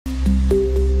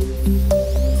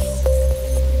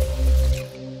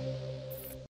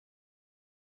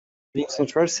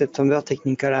Central September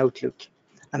Technical Outlook.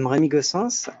 I'm Rémi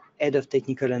Gossens, Head of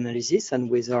Technical Analysis, and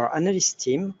with our analyst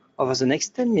team, over the next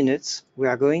 10 minutes, we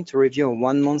are going to review a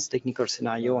one-month technical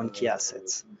scenario on key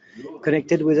assets.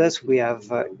 Connected with us, we have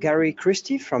Gary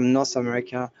Christie from North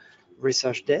America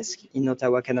Research Desk in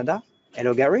Ottawa, Canada.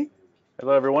 Hello, Gary.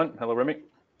 Hello, everyone. Hello, Rémi.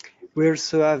 We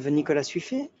also have Nicolas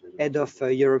Suiffet, Head of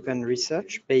European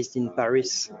Research based in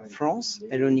Paris, France.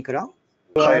 Hello, Nicolas.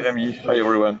 Hi, Rémi. Hi,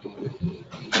 everyone.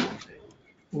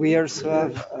 We also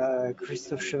have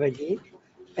Christophe Chevalier,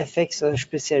 FX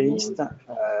specialist,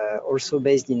 also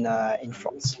based in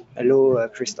France. Hello,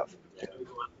 Christophe.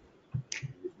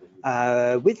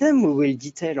 With them, we will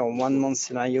detail our one-month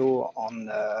scenario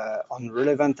on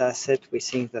relevant assets. We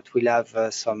think that we'll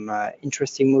have some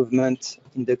interesting movement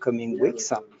in the coming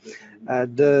weeks.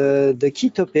 The key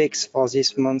topics for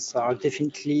this month are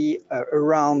definitely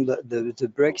around the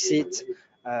Brexit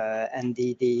and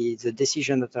the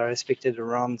decision that are expected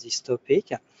around this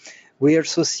topic. We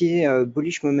also see a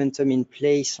bullish momentum in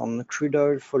place on crude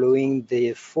oil following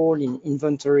the fall in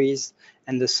inventories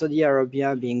and the Saudi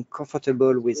Arabia being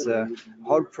comfortable with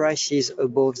oil prices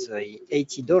above the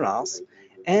 $80.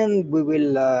 And we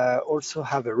will also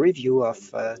have a review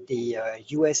of the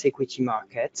US equity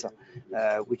market,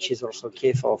 which is also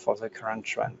key for the current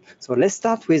trend. So let's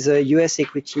start with the US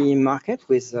equity market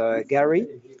with Gary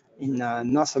in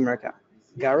North America.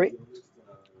 Gary?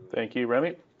 Thank you,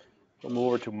 Rémi. We'll move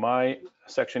over to my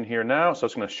section here now. So I'm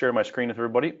just going to share my screen with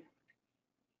everybody.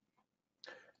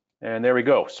 And there we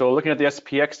go. So looking at the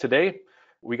SPX today,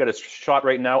 we got a shot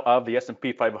right now of the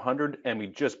S&P 500, and we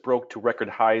just broke to record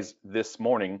highs this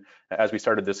morning as we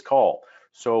started this call.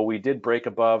 So we did break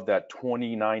above that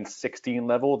 2916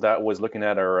 level. That was looking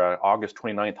at our August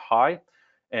 29th high.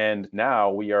 And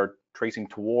now we are tracing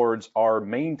towards our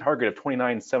main target of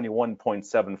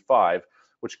 2971.75,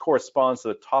 which corresponds to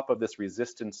the top of this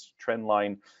resistance trend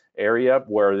line area,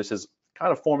 where this is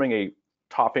kind of forming a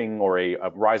topping or a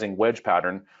rising wedge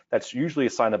pattern. That's usually a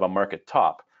sign of a market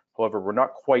top. However, we're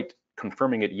not quite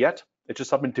confirming it yet. It's just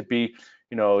something to be,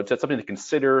 it's just something to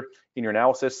consider in your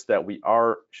analysis that we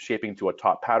are shaping to a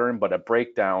top pattern, but a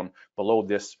breakdown below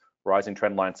this rising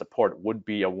trend line support would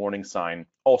be a warning sign,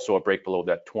 also a break below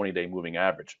that 20-day moving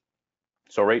average.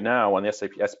 So right now on the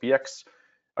SPX,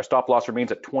 our stop loss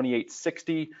remains at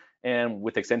 2860, and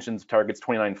with extensions targets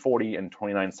 2940 and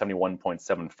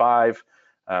 2971.75.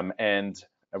 And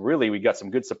really, we got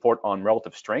some good support on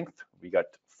relative strength. We got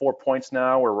 4 points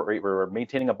now where we're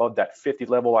maintaining above that 50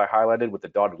 level I highlighted with the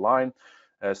dotted line.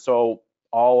 So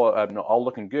all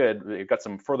looking good. We've got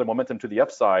some further momentum to the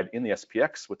upside in the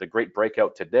SPX with a great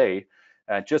breakout today.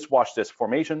 Just watch this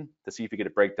formation to see if you get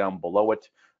a breakdown below it.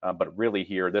 But really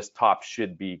here, this top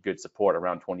should be good support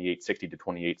around 2860 to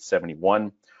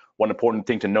 2871. One important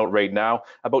thing to note right now,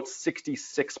 about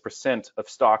 66% of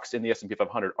stocks in the S&P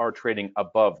 500 are trading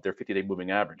above their 50-day moving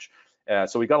average.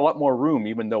 So we got a lot more room,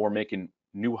 even though we're making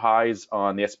new highs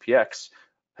on the SPX.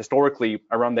 Historically,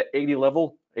 around the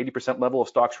 80% level of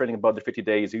stocks trading above the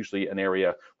 50-day is usually an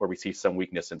area where we see some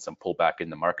weakness and some pullback in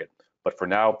the market. But for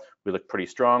now, we look pretty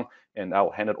strong, and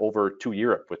I'll hand it over to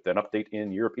Europe with an update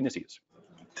in Europe indices.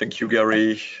 Thank you,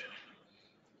 Gary.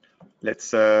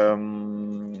 Let's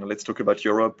talk about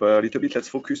Europe a little bit. Let's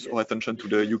focus our attention to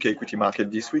the UK equity market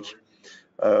this week.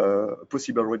 A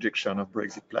possible rejection of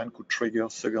Brexit plan could trigger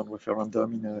second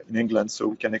referendum in England, so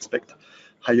we can expect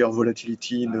higher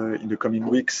volatility in the coming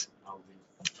weeks.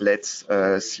 Let's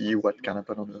see what can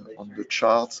happen on the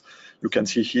charts. You can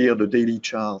see here the daily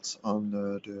charts on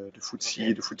the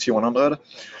FTSE 100.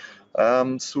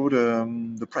 So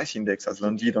the price index has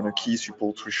landed on a key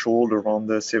support threshold around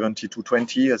the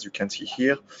 72.20, as you can see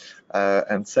here,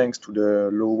 and thanks to the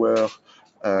lower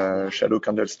shadow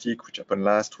candlestick which happened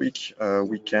last week,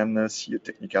 we can see a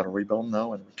technical rebound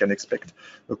now, and we can expect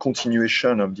a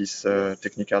continuation of this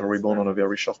technical rebound on a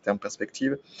very short-term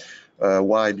perspective.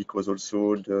 Why? Because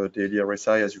also the daily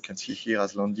RSI, as you can see here,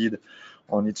 has landed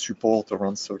on its support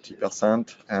around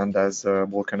 30% and has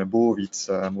broken above its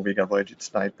moving average, its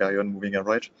 9-period moving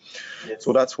average.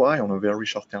 So that's why, on a very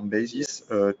short-term basis,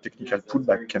 technical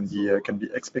pullback can be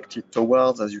expected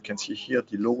towards, as you can see here,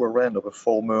 the lower end of a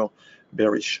former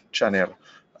bearish channel,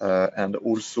 and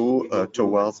also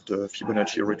towards the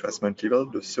Fibonacci retracement level,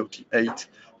 the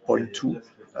 38.2%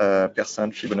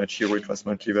 Fibonacci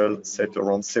retracement level set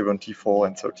around 74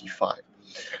 and 35.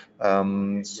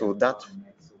 So that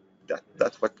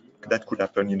could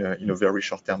happen in a very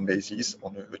short-term basis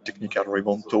on a technical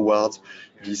rebound towards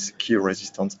this key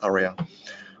resistance area.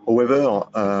 However,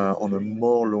 on a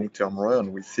more long-term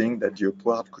run, we think that the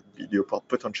upward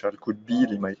potential could be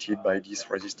limited by this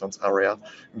resistance area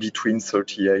between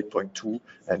 38.2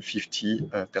 and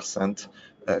 50%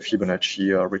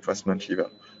 Fibonacci retracement level.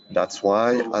 That's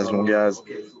why, as long as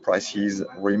prices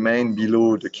remain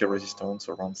below the key resistance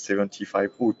around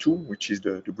 75.02, which is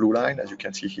the blue line, as you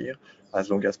can see here, as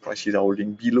long as prices are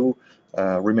holding below,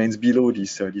 remains below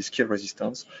this key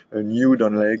resistance, a new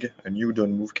down leg, a new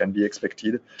down move can be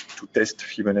expected to test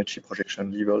Fibonacci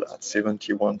projection level at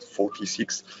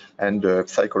 71.46 and the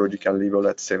psychological level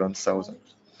at 7,000.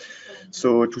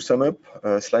 So to sum up,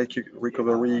 a slight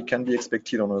recovery can be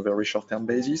expected on a very short-term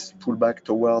basis, pull back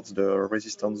towards the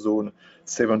resistance zone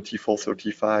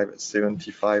 74.35,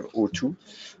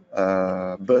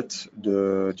 75.02, but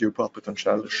the upward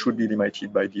potential should be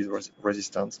limited by this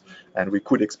resistance, and we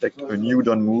could expect a new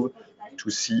down move to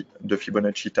see the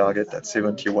Fibonacci target at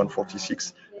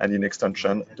 71.46 and in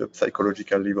extension the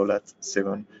psychological level at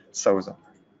 7,000.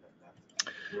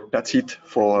 That's it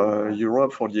for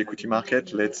Europe, for the equity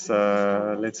market. Let's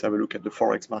have a look at the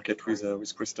forex market with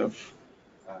Christophe.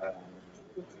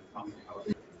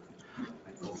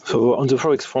 So on the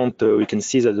forex front, we can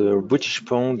see that the British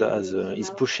pound is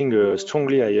pushing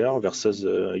strongly higher versus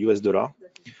the US dollar.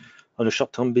 On a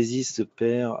short-term basis, the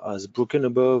pair has broken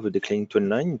above the declining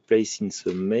 29 in place since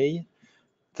May.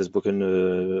 It has broken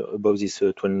above this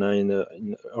 29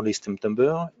 in early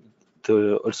September. It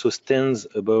also stands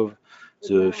above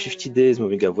the 50 days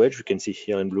moving average, we can see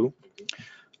here in blue.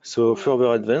 So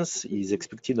further advance is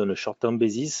expected on a short-term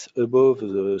basis above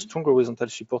the strong horizontal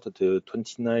support at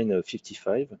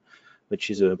 29.55,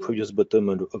 which is a previous bottom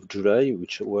of July,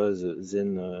 which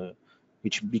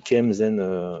became then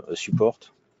a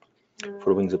support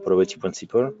following the polarity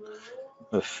principle.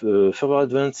 Further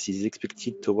advance is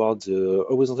expected towards the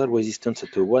horizontal resistance at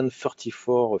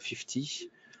 134.50.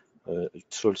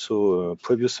 It's also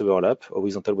previous overlap,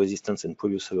 horizontal resistance and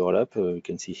previous overlap. You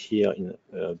can see here in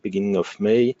beginning of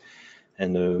May,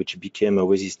 and which became a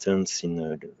resistance in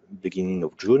the beginning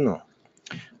of June.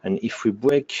 And if we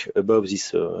break above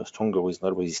this strong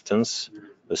horizontal resistance,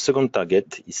 a second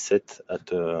target is set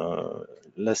at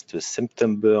last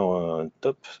September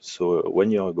top, so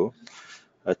 1 year ago,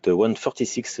 at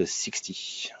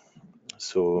 136.60.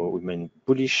 So we remain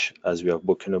bullish as we have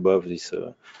broken above this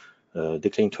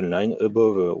declining trend line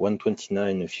above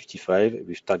 129.55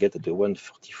 with target at the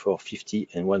 144.50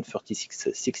 and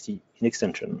 136.60 in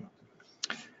extension.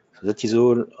 So that is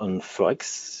all on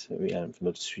forex. We have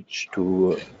not switched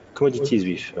to commodities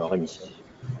with Rémi.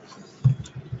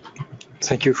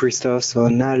 Thank you, Christophe. So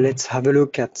now let's have a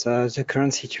look at the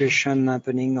current situation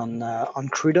happening on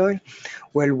crude oil.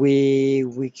 Well,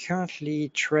 we currently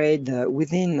trade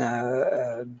within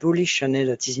a bullish channel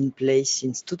that is in place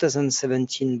since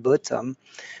 2017 bottom,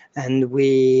 and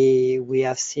we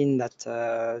have seen that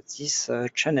this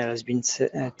channel has been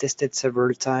tested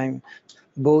several times,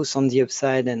 both on the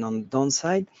upside and on the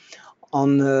downside.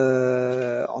 On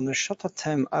a shorter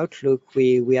term outlook,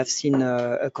 we have seen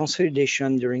a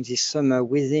consolidation during this summer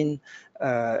within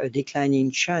a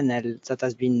declining channel that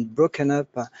has been broken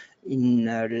up in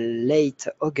late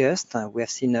August. We have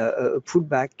seen a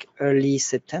pullback early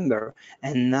September,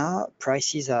 and now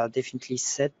prices are definitely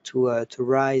set to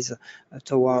rise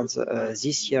towards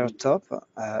this year top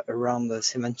around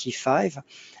 75.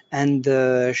 And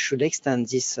should extend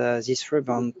this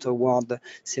rebound toward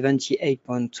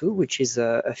 78.2, which is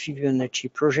a Fibonacci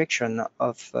projection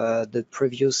of the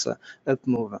previous up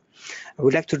move. I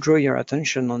would like to draw your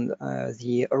attention on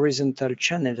the horizontal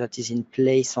channel that is in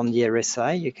place on the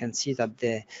RSI. You can see that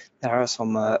there are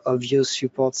some obvious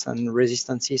supports and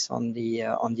resistances on the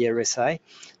RSI.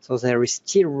 So there is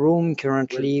still room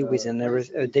currently with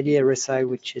a daily RSI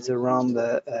which is around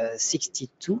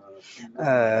 62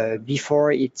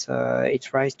 before it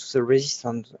rises to the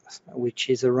resistance which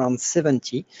is around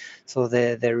 70. So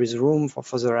there is room for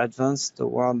further advance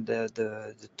toward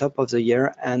the top of the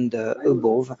year and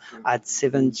above at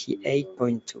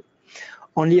 78.2.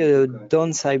 Only a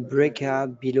downside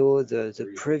breakout below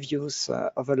the previous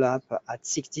overlap at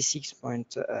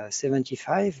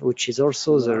 66.75, which is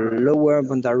also the lower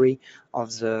boundary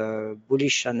of the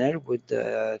bullish channel, would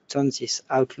turn this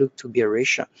outlook to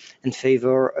bearish and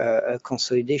favor a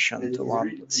consolidation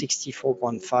toward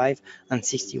 64.5 and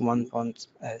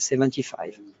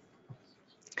 61.75.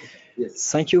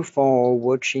 Thank you for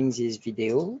watching this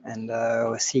video, and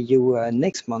see you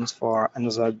next month for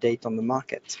another update on the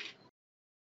market.